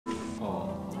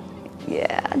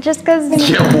Yeah, just cause.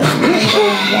 It's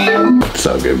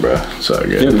all good, bro. It's all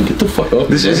good. Dude, get the fuck up.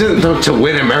 This isn't to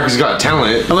win America's Got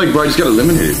Talent. I'm like, bro, I just got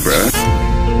eliminated, bro.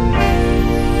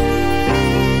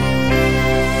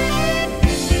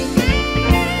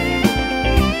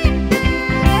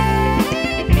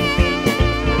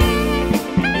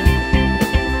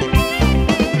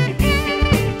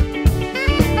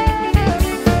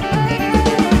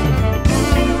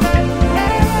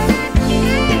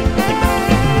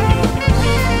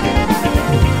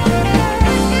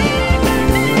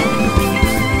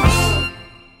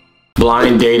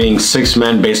 Blind dating 6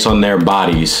 men based on their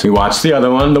bodies. We watched the other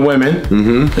one, the women.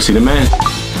 Mm-hmm. Let's see the men.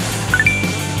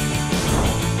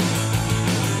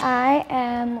 I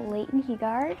am Leighton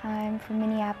Heegard. I'm from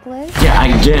Minneapolis.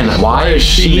 Yeah, again, why is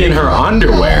she in her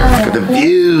underwear? Look at the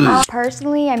views.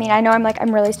 Personally, I mean, I know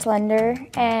I'm really slender,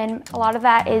 and a lot of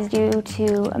that is due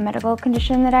to a medical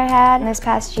condition that I had in this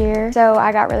past year. So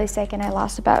I got really sick and I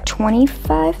lost about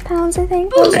 25 pounds, I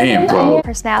think. Damn, bro.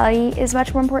 Personality is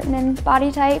much more important than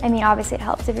body type. I mean, obviously it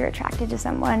helps if you're attracted to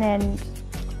someone and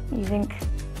you think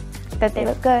that they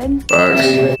look good.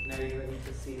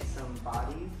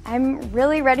 I'm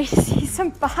really ready to see some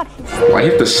bodies. Why do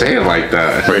you have to say it like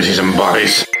that? Ready to see some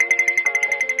bodies.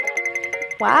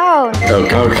 Wow. Okay.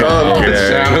 Good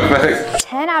sound effects.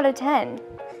 10 out of 10.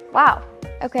 Wow.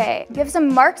 Okay. You have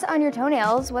some marks on your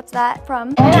toenails. What's that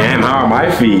from? Damn, how are my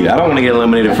feet? I don't want to get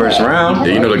eliminated first round.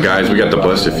 Yeah, you know the guys, we got the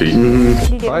busted feet.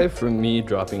 Probably from me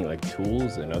dropping like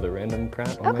tools and other random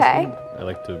crap on my feet. I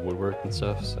like to woodwork and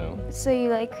stuff, so. So you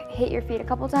like hit your feet a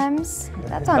couple times?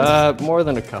 That sounds... more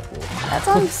than a couple. That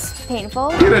sounds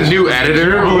painful. Get a new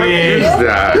editor? Who is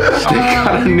that? They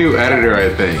got a new editor,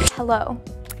 I think. Hello.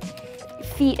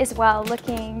 Feet as well,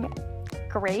 looking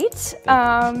great. You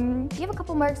have a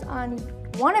couple marks on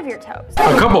one of your toes.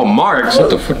 A couple marks? What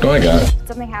the fuck do I got? Did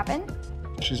something happen?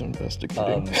 She's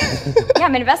investigating. Yeah,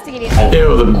 I'm investigating.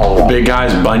 Ew, the big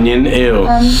guy's bunion, ew.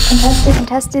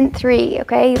 Contestant 3,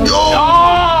 okay?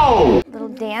 Oh! Little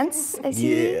dance, I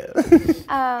see. Yeah.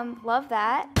 Love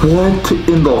that. What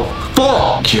in the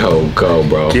fuck? Yo, go,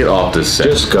 bro. Get off the set.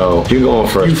 Just go. You're going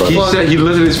first, bro. He said he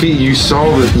lifted his feet. You saw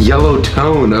the yellow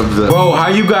tone of the... Bro, how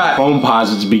you got foam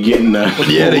posits be getting the...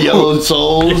 Yeah, the yellow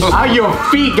soles. How your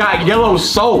feet got yellow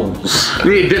soles?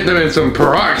 They dipped them in some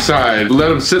peroxide. Let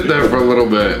them sit there for a little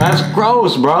bit. That's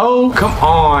gross, bro. Come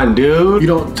on, dude. You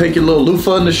don't take your little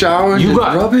loofah in the shower and You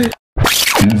got- rub it?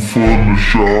 You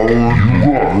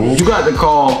got to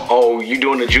call, oh, you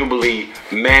doing the Jubilee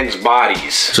men's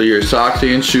bodies. So your socks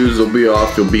and shoes will be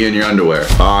off, you'll be in your underwear.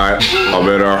 Alright, I'll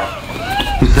bet her.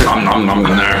 I'm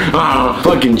there.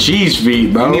 Fucking cheese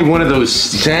feet, bro. I need one of those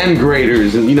sand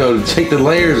graters and, you know, take the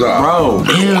layers off.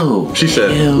 Bro, ew. She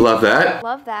said, love that.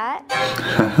 Love that.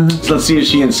 Let's see if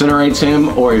she incinerates him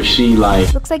or if she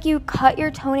like... Looks like you cut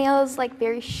your toenails like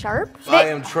very sharp. I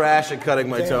am trash at cutting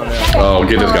my toenails. Oh,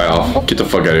 get this guy off. Get the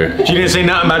fuck out of here. She didn't say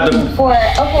nothing about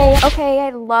the... Okay, I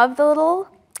love the little...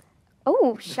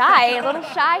 Oh, shy, a little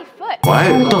shy foot.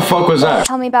 What the fuck was that?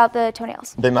 Tell me about the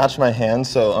toenails. They match my hands,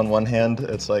 so on one hand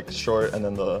it's like short and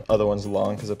then the other one's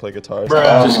long because I play guitar.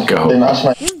 Just go. They match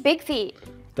my... You have big feet.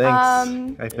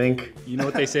 Thanks. I think. You know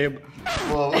what they say?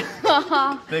 Well,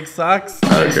 big socks.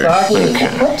 Okay.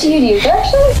 What do you do?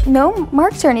 Actually, no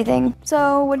marks or anything.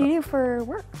 So what do you do for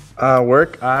work?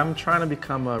 Work? I'm trying to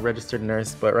become a registered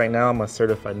nurse, but right now I'm a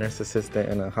certified nurse assistant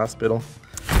in a hospital.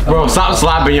 Bro, stop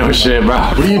slapping your shit, bro.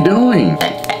 What are you doing?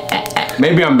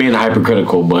 Maybe I'm being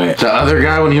hypercritical, but... The other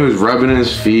guy when he was rubbing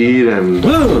his feet and...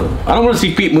 Ugh, I don't want to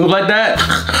see feet move like that.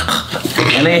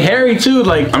 And they hairy too,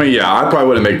 like... I mean, yeah, I probably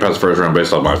wouldn't make it past the first round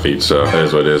based off my feet, so that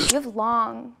is what it is. You have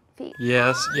long feet.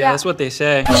 Yes, yeah, that's what they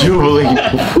say. Jubilee.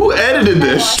 Who edited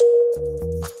this?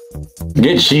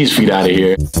 Get cheese feet out of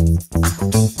here.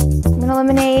 I'm gonna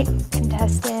eliminate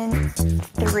contestant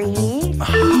 3.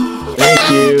 Thank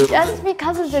you. Just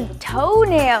because of the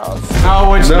toenails.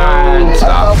 No, it's not.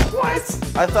 Stop. What?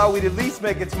 I thought we'd at least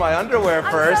make it to my underwear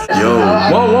first. Yo.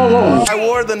 Whoa, whoa, whoa. I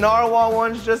wore the narwhal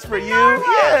ones just for you. Narwhal.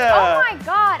 Yeah. Oh my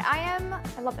god, I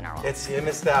love the narwhal. You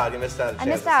missed out. You missed out. I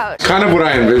missed out. Kind of what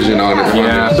I envisioned on it.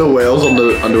 Yeah. The whales on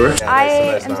the underwear.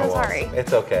 I am so sorry.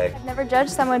 It's okay. I've never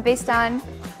judged someone based on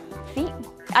feet.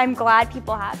 I'm glad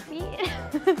people have feet.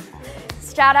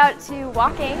 Shout out to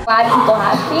walking. Glad people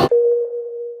have feet.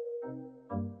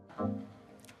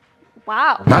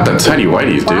 Wow. Not the tiny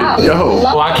whiteies, dude. Wow. Yo.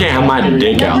 Well, I can't have my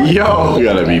dick out. Yo. You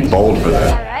gotta be bold for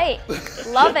that. All right.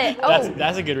 Love it. Oh,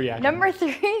 That's a good reaction. number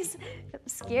 3's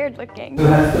scared looking.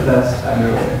 That's the best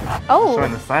underwear. Oh,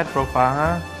 Showing the side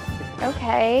profile, huh?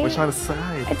 okay. Which on the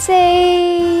side? I'd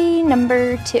say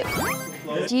number 2.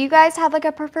 Do you guys have like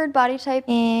a preferred body type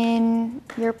in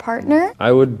your partner?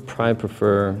 I would probably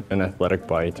prefer an athletic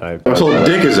body type. His whole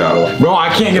dick is out. Bro, I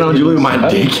can't get on you. Look at my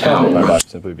dick out.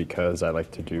 Simply because I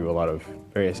like to do a lot of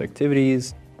various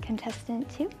activities. Contestant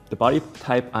 2. The body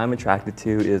type I'm attracted to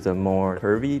is a more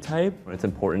curvy type. It's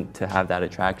important to have that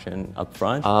attraction up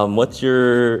front. What's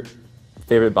your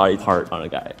favorite body part on a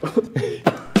guy? Probably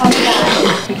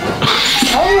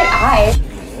eyes.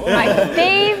 My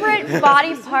favorite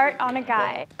body part on a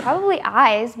guy. Probably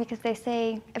eyes, because they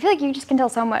say, I feel like you just can tell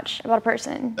so much about a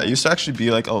person. I used to actually be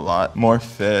like a lot more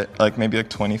fit, like maybe like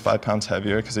 25 pounds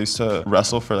heavier, because I used to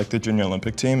wrestle for like the junior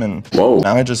Olympic team, and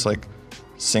now I just like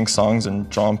sing songs and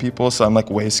draw on people, so I'm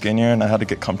like way skinnier, and I had to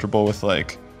get comfortable with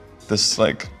like this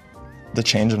like the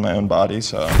change in my own body.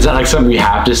 So is that like something you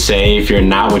have to say if you're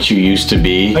not what you used to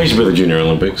be? I used to be the Junior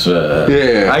Olympics.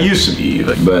 Yeah, I used to be,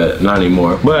 like, but not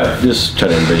anymore. But just try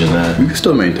to envision that. You can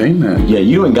still maintain that. Yeah,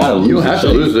 you ain't gotta lose it. You don't have to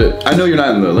lose it. I know you're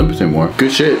not in the Olympics anymore.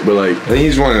 Good shit, but like, I think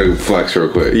he's wanting to flex real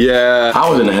quick. yeah. I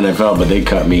was in the NFL, but they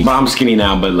cut me. But I'm skinny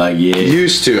now, but like, yeah. I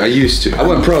used to. I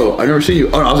went pro. I never seen you.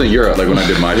 Oh, no, I was in Europe, like when I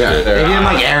did my shit. They didn't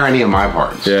like air any of my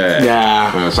parts. Yeah.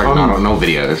 Yeah. It's like no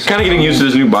videos. Kind of getting used to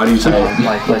this new body type.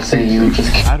 Like, let's say you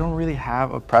just... I don't really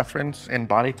have a preference in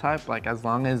body type, like as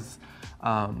long as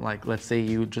like let's say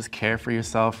you just care for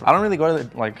yourself. I don't really go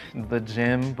to the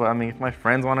gym, but I mean if my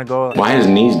friends want to go. Why his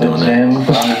knees doing that?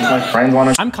 My friends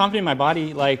want to. I'm confident in my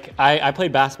body. Like I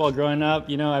played basketball growing up,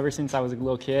 you know, ever since I was a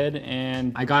little kid,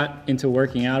 and I got into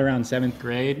working out around 7th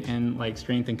grade and like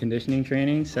strength and conditioning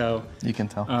training. So You can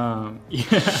tell. yeah.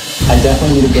 I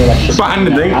definitely need to go like Behind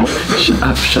the thing.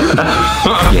 Shut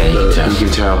up. Yeah, you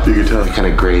can tell. You can tell. You kind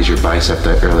of grazed your bicep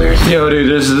that earlier. Yo, dude,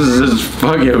 this is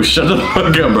fuck. Yo, shut the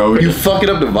fuck up, bro. You fucking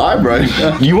up the vibe right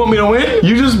now. You want me to win?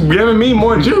 You just giving me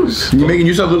more juice. You making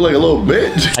yourself look like a little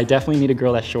bitch. I definitely need a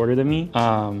girl that's shorter than me.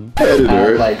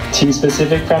 Editor. Like 2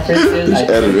 specific preferences.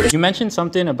 Editor. You mentioned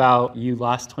something about you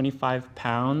lost 25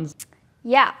 pounds.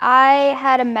 Yeah, I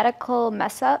had a medical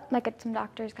mess up, like some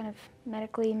doctors kind of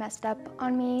medically messed up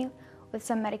on me with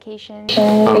some medication.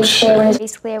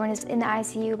 Basically, I was in the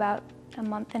ICU about a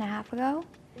month and a half ago.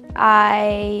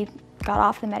 I got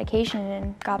off the medication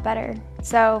and got better,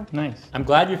 so. Nice. I'm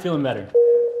glad you're feeling better.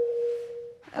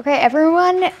 Okay,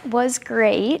 everyone was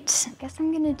great. I guess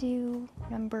I'm gonna do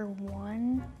number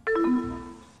 1.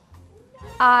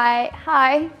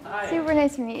 Hi. Super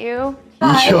nice to meet you.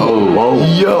 Hi.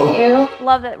 Yo.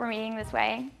 Love that we're meeting this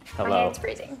way. Hello. My hair's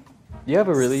freezing. You have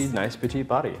a really nice petite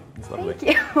body. It's lovely.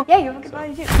 Thank you. Yeah, you have a good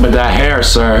body too. But that hair,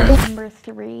 sir. Number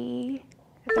 3,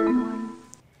 the third one.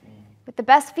 With the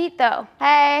best feet though.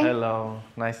 Hey. Hello.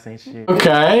 Nice to meet you.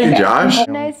 Okay. Hey, Josh.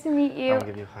 Nice to meet you. I'll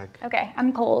give you a hug. Okay,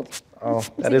 I'm cold. Oh,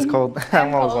 that is cold.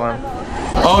 I'm almost warm.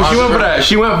 Oh, she went for that.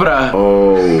 She went for that.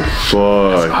 Oh,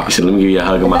 fuck. He said, let me give you a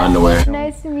hug in my underwear.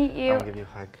 Nice to meet you. I'll give you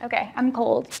a hug. Okay, I'm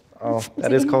cold. Oh,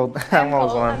 that is cold. I'm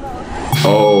almost warm.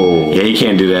 Oh. Yeah, you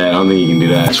can't do that. I don't think you can do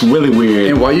that. It's really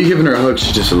weird. And why you giving her a hug?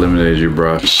 She just eliminated you,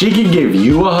 bro. She could give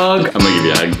you a hug. I'm gonna give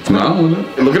you a hug.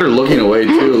 No. Look at her looking away,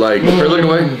 too. Like, her looking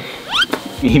away.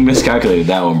 He miscalculated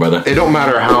that one, brother. It don't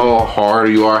matter how hard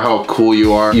you are, how cool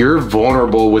you are. You're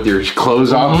vulnerable with your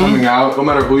clothes off coming out. No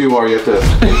matter who you are, you have to.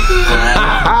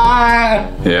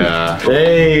 Yeah.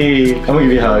 Hey, I'm gonna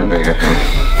give you a hug.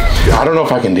 I don't know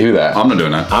if I can do that. I'm not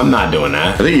doing that. I'm not doing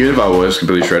that. I think even if I was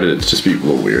completely shredded, it'd just be a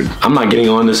little weird. I'm not getting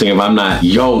on this thing if I'm not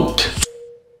yoked.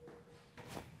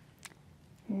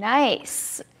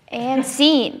 Nice. And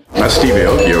scene. That's Steve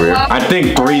Aoki over here. I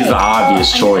think 3 is the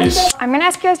obvious choice. I'm gonna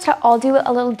ask you guys to all do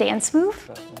a little dance move.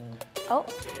 Oh.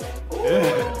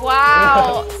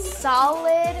 Wow.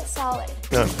 Solid.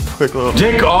 yeah, quick little,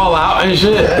 Dick all out and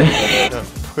shit. yeah,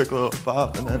 quick little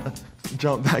pop, and then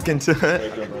jump back into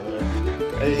it.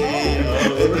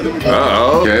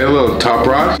 Uh-oh. Okay, a little top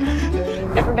rock.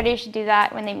 Everybody should do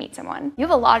that when they meet someone. You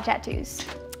have a lot of tattoos.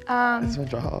 That's my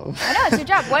job. I know, it's your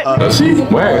job. What? Let's see.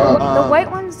 Where? The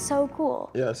white one's so cool.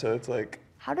 Yeah, so it's like,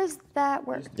 How does that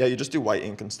work? yeah, you just do white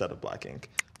ink instead of black ink.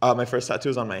 My first tattoo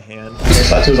is on my hand.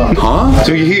 Huh?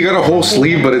 So he got a whole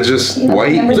sleeve, but it's just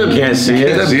white? Can't see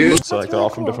it. So like they're all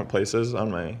from different places on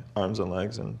my arms and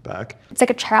legs and back. It's like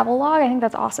a travel log. I think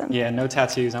that's awesome. Yeah, no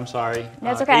tattoos. I'm sorry.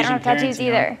 That's okay, I don't Asian have tattoos parents,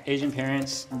 you know, either. Asian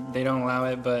parents, they don't allow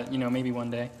it, but you know, maybe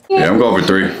one day. Yeah, I'm going for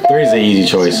 3. 3 is the easy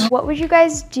choice. What would you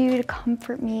guys do to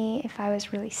comfort me if I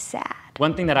was really sad?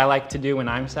 One thing that I like to do when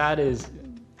I'm sad is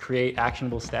create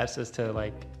actionable steps as to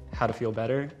like how to feel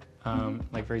better.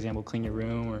 Like for example, clean your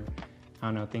room, or I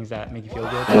don't know, things that make you feel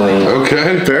good.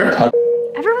 Okay, fair.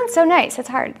 Everyone's so nice. It's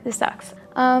hard. This sucks.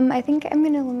 I think I'm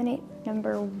gonna eliminate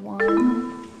number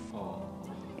 1.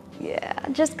 Yeah,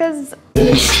 just because.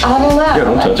 I don't know. Yo,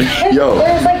 don't touch her. Yo,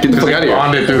 get the fuck out of here.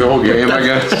 Bonded through the whole game, I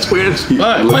guess. That's weird as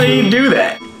fuck. Why do you do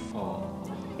that?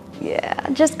 Yeah,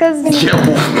 just because. It's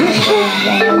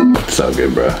all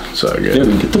good, bro. It's all good.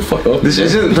 Dude, get the fuck up. This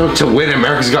isn't to win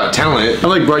America's Got Talent.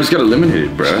 I'm like, bro, I just got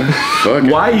eliminated, bro. Fuck.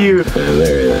 Why you?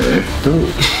 There.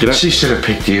 She should have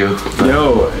picked you.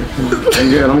 Yo,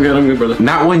 I'm good, brother.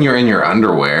 Not when you're in your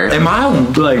underwear. Am I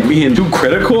like being too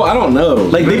critical? I don't know.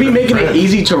 Like they be making it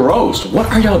easy to roast. What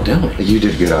are y'all doing? You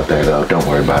did good out there, though. Don't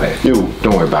worry about it. Yo,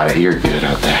 don't worry about it. You're good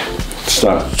out there.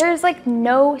 Stop. There's like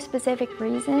no specific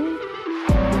reason.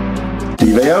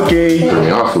 Okay. Threw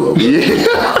me off a little bit.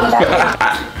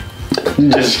 Yeah.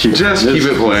 just keep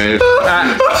it playing.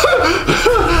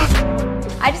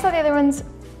 I just thought the other ones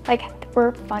like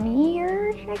were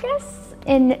funnier, I guess,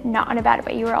 and not in a bad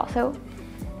way. You were also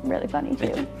really funny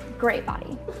too. Great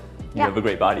body. You have a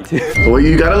great body too. Well,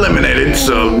 you got eliminated,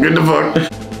 so good the fuck.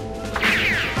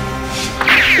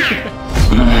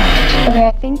 Okay,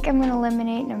 I think I'm gonna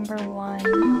eliminate number 1.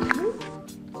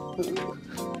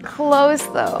 Close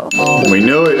though. We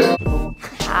knew it.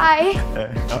 Hi.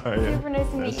 Hey, how are you? Super nice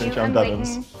to meet you. I'm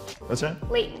Layton. What's that?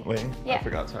 Layton. Layton? Yeah. I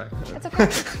forgot, sorry. That's okay.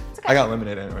 It's okay. I got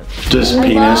eliminated anyway. Just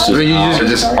penis. So you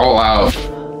just all out.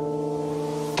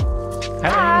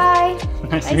 Hi.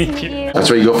 Nice to meet you. That's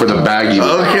where you go for the baggy.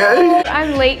 Okay.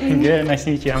 I'm Layton. Good, nice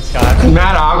to meet you. I'm Scott.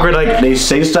 Mad awkward, like they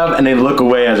say stuff and they look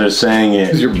away as they're saying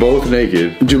it. You're both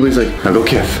naked. Julie's like, now go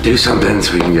kiss. Do something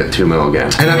so we can get 2 mil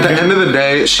again. And at the end of the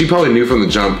day, she probably knew from the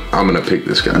jump, I'm gonna pick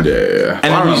this guy. Yeah.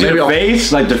 And then you see the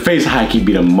face, like the face high key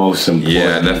be the most important.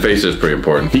 Yeah, that face is pretty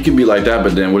important. He could be like that,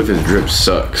 but then what if his drip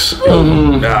sucks? Or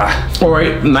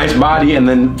nice body and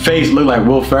then face look like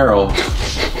Will Ferrell.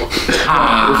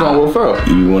 What's wrong with Will Ferrell?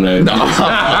 You wanna?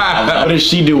 What does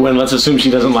she do when? Let's assume she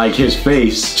doesn't like his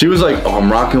face. She was like, oh,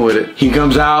 I'm rocking with it. He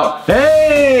comes out,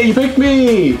 hey, you picked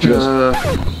me. She goes,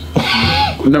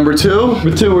 number 2?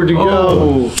 Number 2, where'd you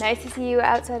go? Nice to see you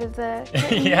outside of the.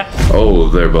 Yeah. Oh,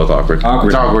 they're both awkward.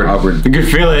 Awkward. You can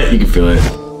feel it. You can feel it.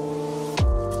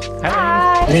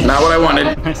 Hi. Not what I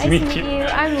wanted. Nice to meet you.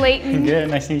 I'm Layton. Good,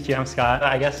 nice to meet you. I'm Scott.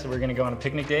 I guess we're gonna go on a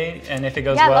picnic date, and if it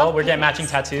goes Yeah, well, we're getting matching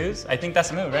tattoos. I think that's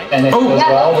the move, right? And if it goes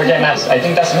well, we're getting matching. I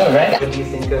think that's the move, right? What do you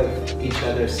think of each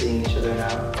other, seeing each other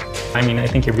now? I mean, I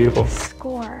think you're beautiful.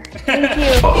 Score. Thank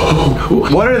you.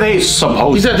 What are they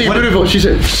supposed? He said, "You're beautiful." She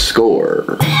said,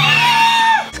 "Score."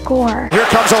 Score. Here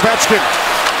comes Ovechkin.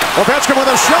 Ovechkin with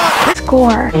a shot.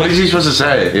 Score. What is he supposed to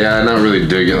say? Yeah, not really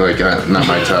digging, like, not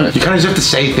my type. You kind of just have to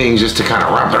say things just to kind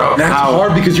of wrap it up. That's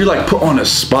hard because you're like put on a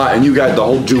spot and you got the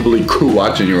whole Jubilee crew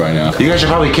watching you right now. You guys should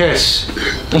probably kiss.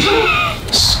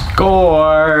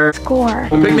 Score. Score.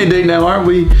 Picnic date now, aren't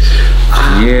we?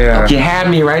 Yeah. You had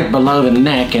me right below the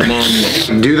neck and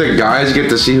then... Do the guys get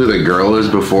to see who the girl is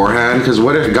beforehand? Because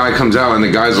what if a guy comes out and the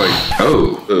guy's like,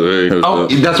 oh. Oh,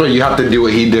 that's what you have to do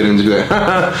what he did and do that.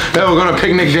 Hey, we're going on a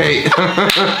picnic date.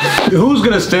 Who's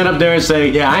gonna stand up there and say,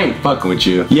 yeah, I ain't fucking with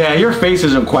you. Yeah, your face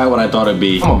isn't quite what I thought it'd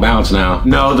be. I'm gonna bounce now.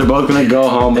 No, they're both gonna go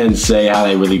home and say how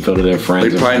they really feel to their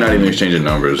friends. They're probably not even exchanging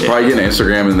numbers. Yeah. Probably get an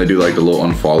Instagram and they do like the little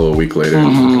unfollow a week later.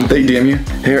 They DM you.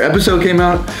 Hey, our episode came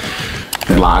out.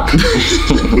 Block.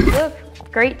 You look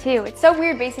great too. It's so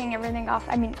weird basing everything off.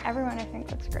 I mean, everyone I think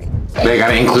looks great. They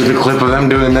gotta include the clip of them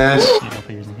doing this. You don't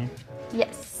put yours in here?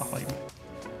 Yes. I'll follow you back.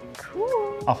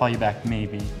 Cool. I'll follow you back,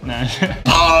 maybe. No.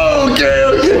 Oh,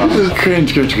 okay.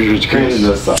 Cringe.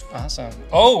 Awesome.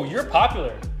 Oh, you're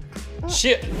popular.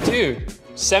 Shit, dude.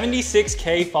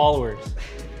 76K followers.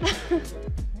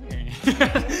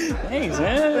 Thanks,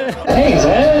 man.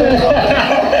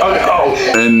 Oh,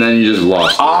 and then you just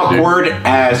lost. Awkward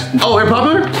as... Oh, we're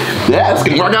popular? Yeah, it's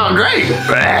gonna work out great.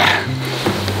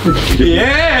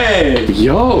 Yay!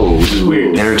 Yo, this is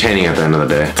weird. Entertaining at the end of the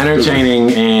day.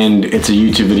 Entertaining, and it's a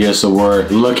YouTube video, so we're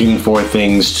looking for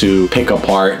things to pick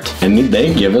apart, and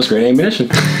they give us great ammunition.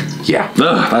 Yeah.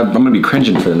 Ugh, I'm gonna be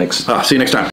cringing for the next... See you next time.